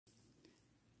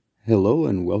Hello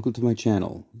and welcome to my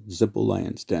channel, Zippo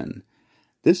Lion's Den.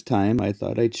 This time I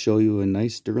thought I'd show you a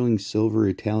nice sterling silver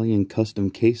Italian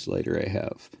custom case lighter I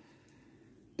have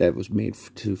that was made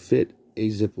to fit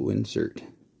a Zippo insert.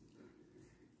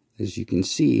 As you can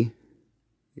see,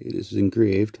 it is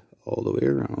engraved all the way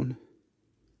around.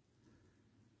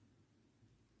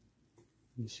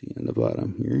 You see on the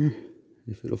bottom here,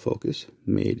 if it'll focus,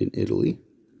 made in Italy.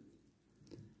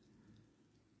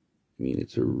 I mean,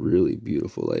 it's a really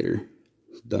beautiful lighter.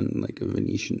 It's done in like a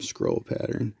Venetian scroll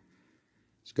pattern.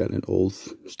 It's got an old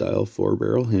style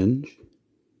 4-barrel hinge.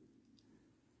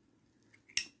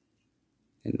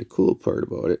 And the cool part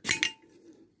about it,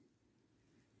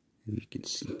 if you can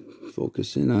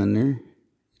focus in on there,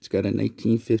 it's got a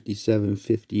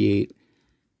 1957-58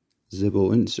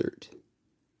 Zippo insert.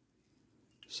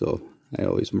 So I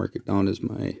always mark it down as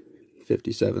my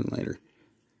 57 lighter.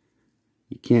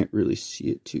 You can't really see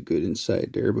it too good inside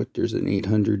there, but there's an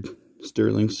 800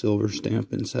 sterling silver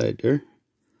stamp inside there,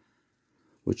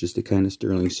 which is the kind of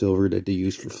sterling silver that they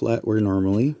use for flatware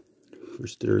normally, for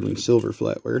sterling silver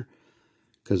flatware,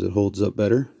 because it holds up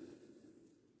better.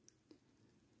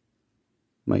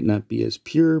 Might not be as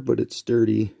pure, but it's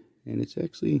sturdy, and it's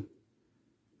actually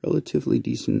relatively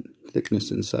decent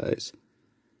thickness and size.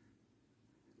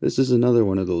 This is another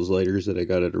one of those lighters that I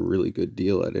got at a really good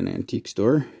deal at an antique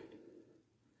store.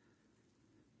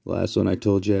 The last one I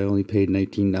told you I only paid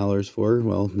 $19 for.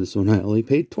 Well, this one I only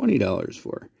paid $20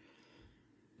 for.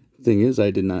 Thing is,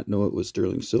 I did not know it was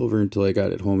sterling silver until I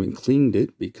got it home and cleaned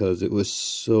it, because it was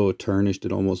so tarnished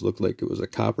it almost looked like it was a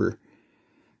copper.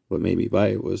 What made me buy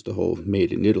it was the whole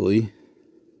made in Italy,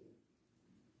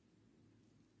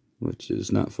 which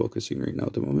is not focusing right now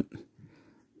at the moment.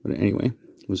 But anyway,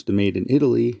 it was the made in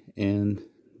Italy, and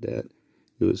that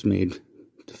it was made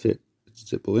to fit its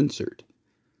Zippo insert.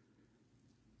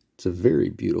 It's a very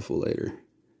beautiful lighter.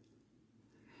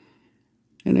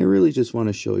 And I really just want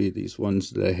to show you these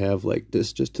ones that I have like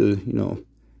this, just to, you know,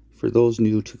 for those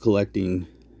new to collecting,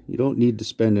 you don't need to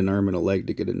spend an arm and a leg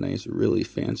to get a nice, really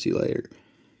fancy lighter.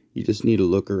 You just need to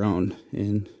look around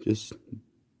and just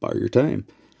buy your time.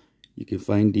 You can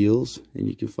find deals, and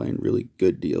you can find really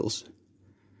good deals.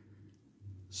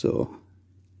 So,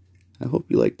 I hope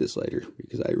you like this lighter,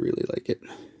 because I really like it.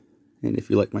 And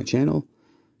if you like my channel,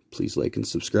 please like and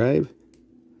subscribe,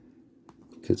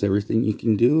 because everything you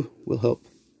can do will help.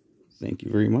 Thank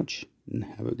you very much, and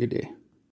have a good day.